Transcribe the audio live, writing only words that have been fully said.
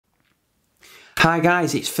Hi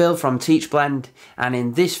guys, it's Phil from TeachBlend, and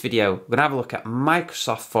in this video we're going to have a look at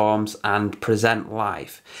Microsoft Forms and Present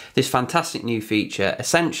Live. This fantastic new feature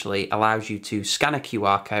essentially allows you to scan a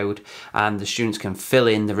QR code and the students can fill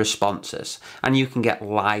in the responses and you can get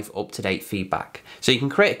live up-to-date feedback. So you can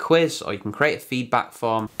create a quiz or you can create a feedback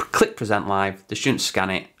form, click Present Live, the students scan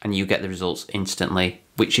it and you get the results instantly,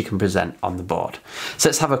 which you can present on the board. So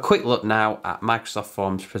let's have a quick look now at Microsoft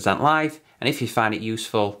Forms Present Live, and if you find it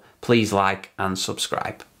useful, please like and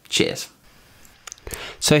subscribe. Cheers.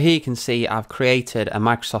 So here you can see I've created a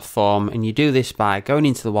Microsoft form, and you do this by going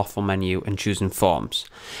into the Waffle menu and choosing Forms.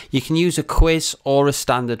 You can use a quiz or a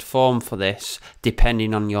standard form for this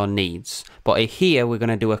depending on your needs, but here we're going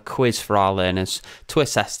to do a quiz for our learners to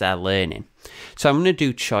assess their learning. So I'm going to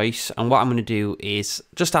do choice, and what I'm going to do is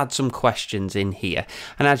just add some questions in here,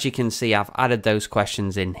 and as you can see I've added those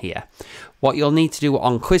questions in here. What you'll need to do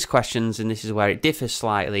on quiz questions, and this is where it differs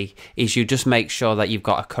slightly, is you just make sure that you've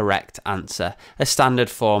got a correct answer. A standard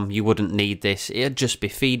form, you wouldn't need this, it'd just be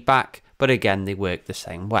feedback, but again they work the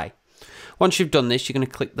same way. Once you've done this, you're going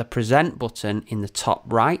to click the present button in the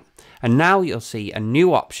top right, and now you'll see a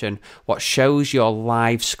new option what shows your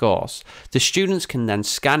live scores. The students can then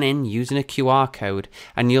scan in using a QR code,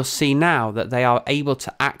 and you'll see now that they are able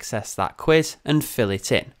to access that quiz and fill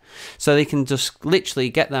it in. So they can just literally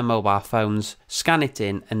get their mobile phones, scan it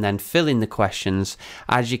in, and then fill in the questions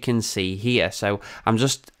as you can see here. So I'm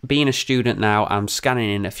just being a student now, I'm scanning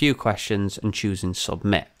in a few questions and choosing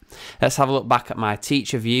submit. Let's have a look back at my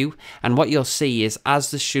teacher view, and what you'll see is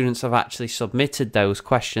as the students have actually submitted those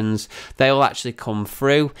questions, they'll actually come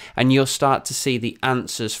through and you'll start to see the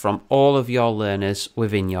answers from all of your learners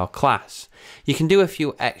within your class. You can do a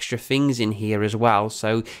few extra things in here as well,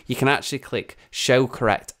 so you can actually click show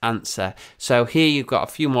correct answer. So here you've got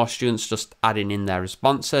a few more students just adding in their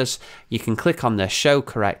responses. You can click on the show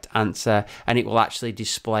correct answer and it will actually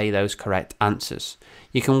display those correct answers.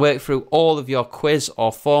 You can work through all of your quiz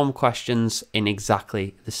or form questions in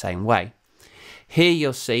exactly the same way. Here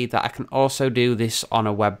you'll see that I can also do this on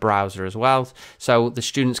a web browser as well, so the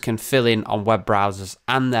students can fill in on web browsers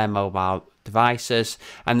and their mobile devices,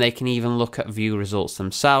 and they can even look at view results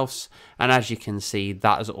themselves, and as you can see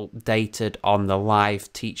that is updated on the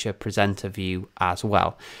live teacher presenter view as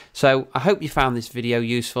well. So I hope you found this video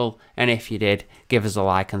useful, and if you did, give us a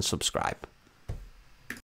like and subscribe.